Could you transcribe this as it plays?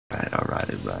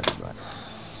bad, too bad.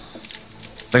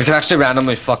 Like, I can actually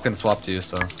randomly fucking swap to you,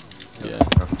 so. Yeah.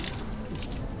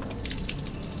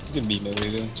 You can beat melee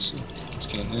though, so it's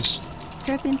kinda nice.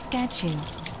 Serpent statue.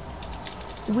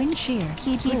 Wind shear.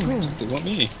 Keep brew. They want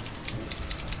me.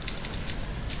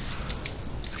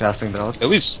 It's casting belts. At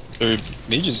least, or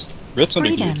mages. Red's under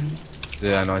here. Freedom.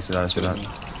 Yeah, I know, I see that, I see that.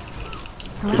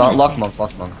 Paralysis.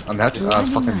 Lock monk. I'm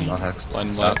fucking not hexed.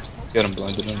 Blind block. Got him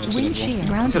blinded on Wind incident. shear. Look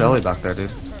Grounded. at Ellie back there,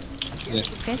 dude. Yeah.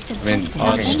 Fist of I mean, justice.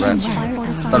 fucking Avenging red.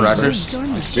 fire. Stun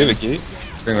Raptors. We have a gate.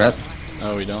 Bring red.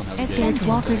 Oh, we don't have a Ascend gate.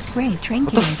 Walker's Grace. What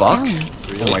Trinket. the fuck? Balance.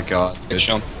 Oh my god, Good dude.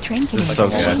 jump. Trinket. This is so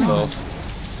Like, good. myself.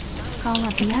 Call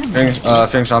up the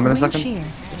others. Fearing Shaman in a Wind second. shear.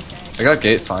 I got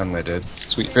gate finally, dude.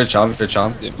 Sweet. Fear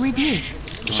Chom. Rebuke.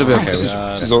 It should be okay. This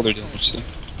We- is all their damage, so.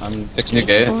 I'm New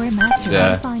gate? Or a master.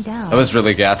 Yeah. Find out. That was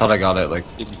really gay. I thought I got it, like,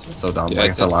 so dumb. Yeah,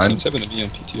 Like, it's a line. seems happened to me on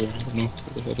PTR. I don't know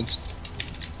what happens.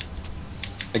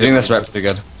 I think this rep pretty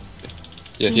good.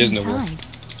 Yeah, he has no Being wall. tied.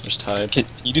 just tied. Can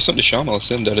you do something to Sham? I'll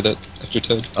send out of that after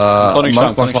tide. Cloning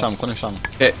Sham, monk. cloning Sham.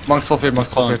 Okay, monk's full fear,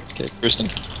 monk's full fear. Okay, first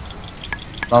thing.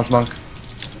 Lance monk.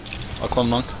 I'll clone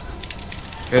monk.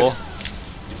 Okay. Cool.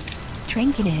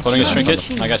 Trinketed. Cloning his Wind trinket.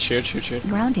 shear. I got sheared.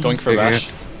 Grounding. Going for Okay, bash.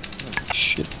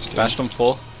 Shit. Bashed him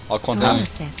full. I'll clone him.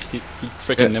 Paralysis. He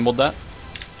freaking Yeah. nimbled that.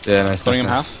 Yeah, nice. Cloning him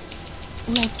nice. half.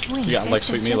 Leg swing. You got like Fist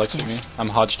sweep of me, like sweep me. justice. I'm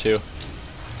Hodge too.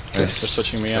 Nice. They're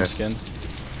switching me, I'm Yeah. skinned.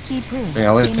 Keep brew. Bring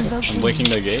Ellie. Invoking. I'm blinking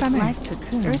the gate. Tremor. Life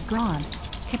cocoon. Earth grog.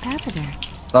 Capacitor.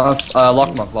 Lance,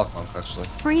 lock monk, actually.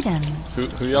 Freedom.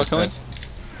 Who y'all killing?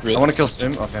 Red. I wanna kill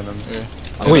Stim. Okay, then. Okay.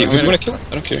 Oh, wait, we wanna kill him?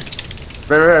 I don't care.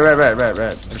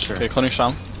 Red. For sure. Okay, cloning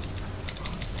Sham.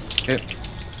 Okay.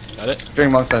 Got it.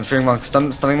 Fearing monk then. Fearing monk.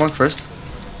 Stunning monk first.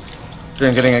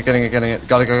 Fearing, getting it.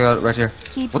 Got it, right here.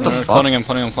 Keep What brew. the fuck? Cloning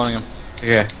him.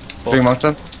 Okay. Full. Fearing monk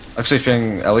then. Actually,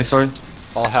 fearing Ellie, sorry.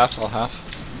 All half.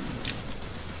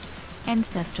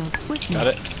 Ancestral switch. Got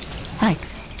it.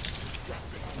 Hikes.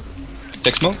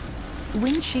 Text mode?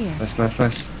 Wind shear. Nice.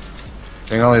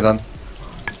 Fearing Ellie then.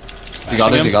 You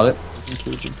got Bashing it, him. you got it.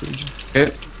 Encouraging.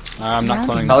 Okay. I'm not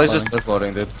cloning. Ellie's just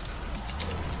loading, dude.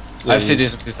 Yeah, I have CDs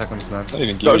he's in a few seconds, man. not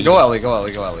even Go geared. Ellie.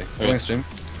 Going stream.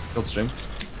 Killed stream.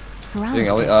 Fearing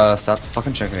Ellie. Paralysis. Stop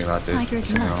fucking checking that, dude. Tiger's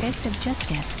Fucking nut. hell. Fist of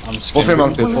justice. I'm Full skinned. fear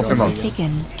monk, dude. Full Will fear monk.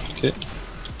 forsaken. Okay.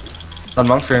 Stun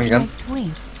monk, fearing again. Leg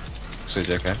swing.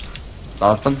 Actually, okay.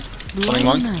 Lance them. Cloning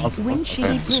monk. Blind night. Wind shear.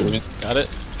 Okay. Brew. Sorry. Got it.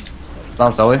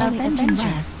 Lance Ellie. Avenging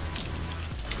wrath.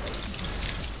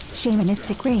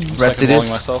 Shamanistic range. Red Second CDs. walling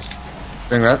myself.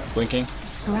 Fearing red. Blinking.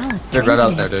 Paralysis. They're red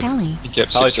out there, dude. Kelly. He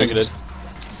kept Probably 6 trinketed.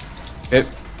 Okay.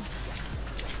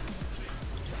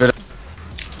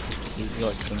 You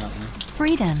like cutting out, man.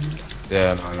 Freedom.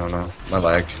 Yeah, no. My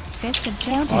leg. Fist of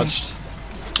justice. Hodged.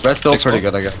 Red's still Next pretty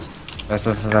one. good, I guess.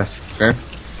 Nice. Fear.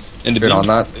 And the Good beam. on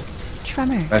that.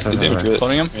 Tremor. Nice. The damage with it.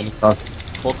 Cloning him. Random. Lance.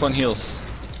 Full clone heals.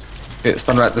 Okay,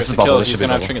 stun red. This First is to kill. bubble. This He's should be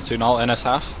gonna have bubble. trinket soon. I'll NS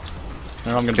half.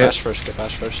 No, I'm gonna Okay. bash first. Get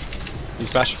bash first. He's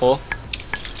bash full.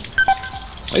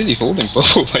 Why is he holding bow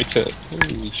like that?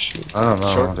 Holy shit. I don't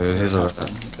know, Short. dude. He's a red.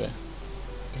 Okay.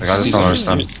 Like, I just don't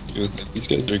understand. These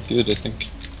guys are good, I think.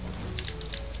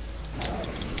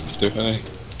 If they're high.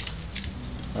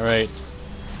 Alright.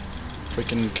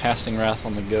 Freaking casting wrath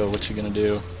on the go. What you gonna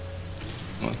do?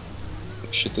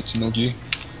 Shit, that's an LG.